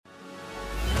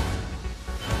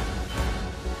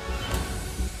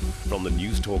From the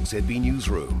Newstalk ZB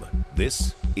Newsroom,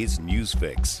 this is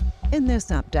Newsfix. In this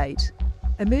update,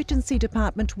 emergency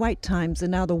department wait times are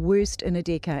now the worst in a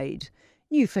decade.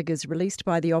 New figures released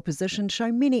by the opposition show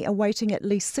many are waiting at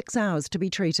least 6 hours to be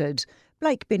treated.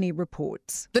 Blake Benny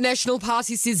reports. The National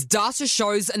Party says data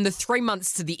shows in the 3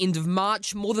 months to the end of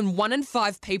March, more than 1 in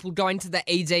 5 people going to the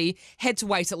ED had to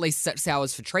wait at least 6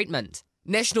 hours for treatment.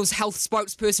 National's health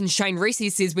spokesperson Shane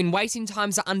Reese says when waiting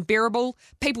times are unbearable,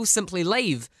 people simply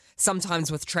leave,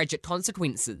 sometimes with tragic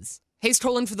consequences. He's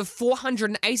calling for the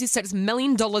 $486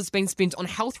 million being spent on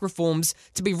health reforms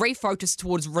to be refocused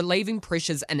towards relieving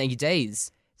pressures in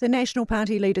EDs. The National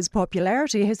Party leader's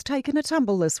popularity has taken a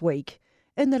tumble this week.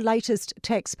 In the latest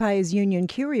Taxpayers Union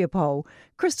Curia poll,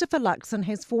 Christopher Luxon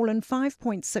has fallen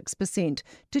 5.6%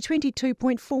 to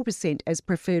 22.4% as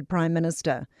preferred Prime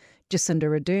Minister. Jacinda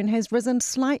Ardern has risen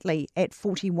slightly at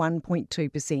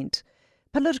 41.2%.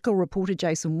 Political reporter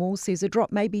Jason Wall says a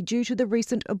drop may be due to the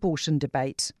recent abortion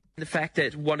debate. The fact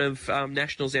that one of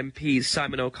National's MPs,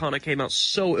 Simon O'Connor, came out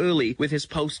so early with his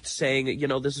post saying,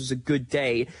 this was a good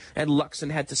day, and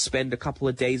Luxon had to spend a couple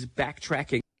of days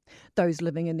backtracking. Those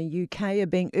living in the UK are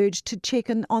being urged to check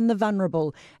in on the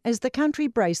vulnerable as the country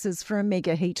braces for a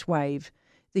mega heat wave.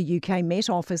 The UK Met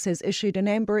Office has issued an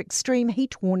amber extreme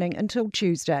heat warning until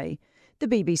Tuesday. The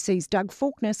BBC's Doug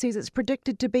Faulkner says it's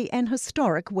predicted to be an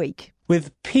historic week.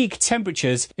 With peak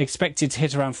temperatures expected to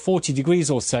hit around 40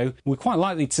 degrees or so, we're quite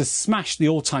likely to smash the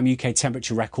all-time UK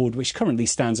temperature record, which currently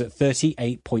stands at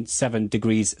 38.7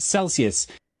 degrees Celsius.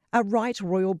 A right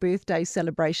royal birthday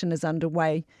celebration is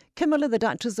underway. Camilla, the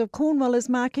Duchess of Cornwall, is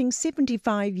marking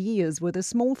 75 years with a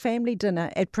small family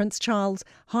dinner at Prince Charles'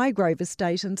 Highgrove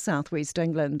Estate in southwest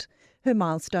England. Her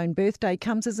milestone birthday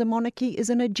comes as the monarchy is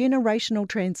in a generational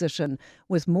transition,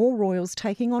 with more royals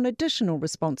taking on additional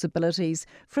responsibilities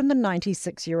from the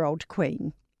 96-year-old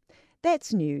Queen.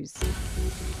 That's news.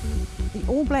 The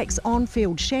All Blacks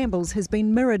on-field shambles has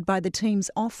been mirrored by the team's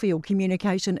off-field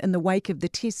communication in the wake of the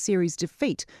Test series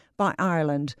defeat by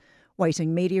Ireland.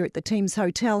 Waiting media at the team's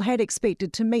hotel had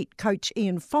expected to meet coach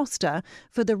Ian Foster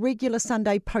for the regular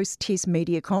Sunday post-Test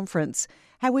media conference.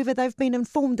 However, they've been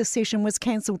informed the session was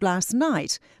cancelled last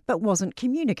night, but wasn't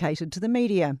communicated to the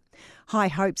media. High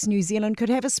hopes New Zealand could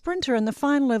have a sprinter in the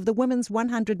final of the women's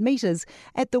 100 metres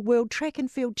at the World Track and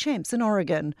Field Champs in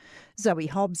Oregon. Zoe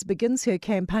Hobbs begins her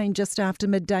campaign just after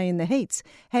midday in the heats,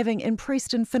 having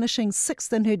impressed in finishing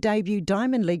 6th in her debut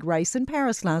Diamond League race in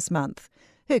Paris last month.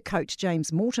 Her coach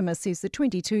James Mortimer says the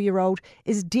 22-year-old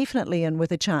is definitely in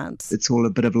with a chance. It's all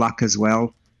a bit of luck as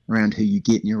well around who you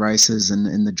get in your races and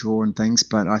in the draw and things,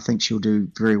 but I think she'll do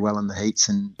very well in the heats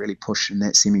and really push in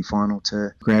that semi-final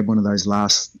to grab one of those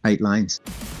last 8 lanes.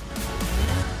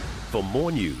 For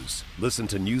more news, listen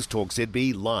to Newstalk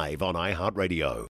ZB live on iHeartRadio.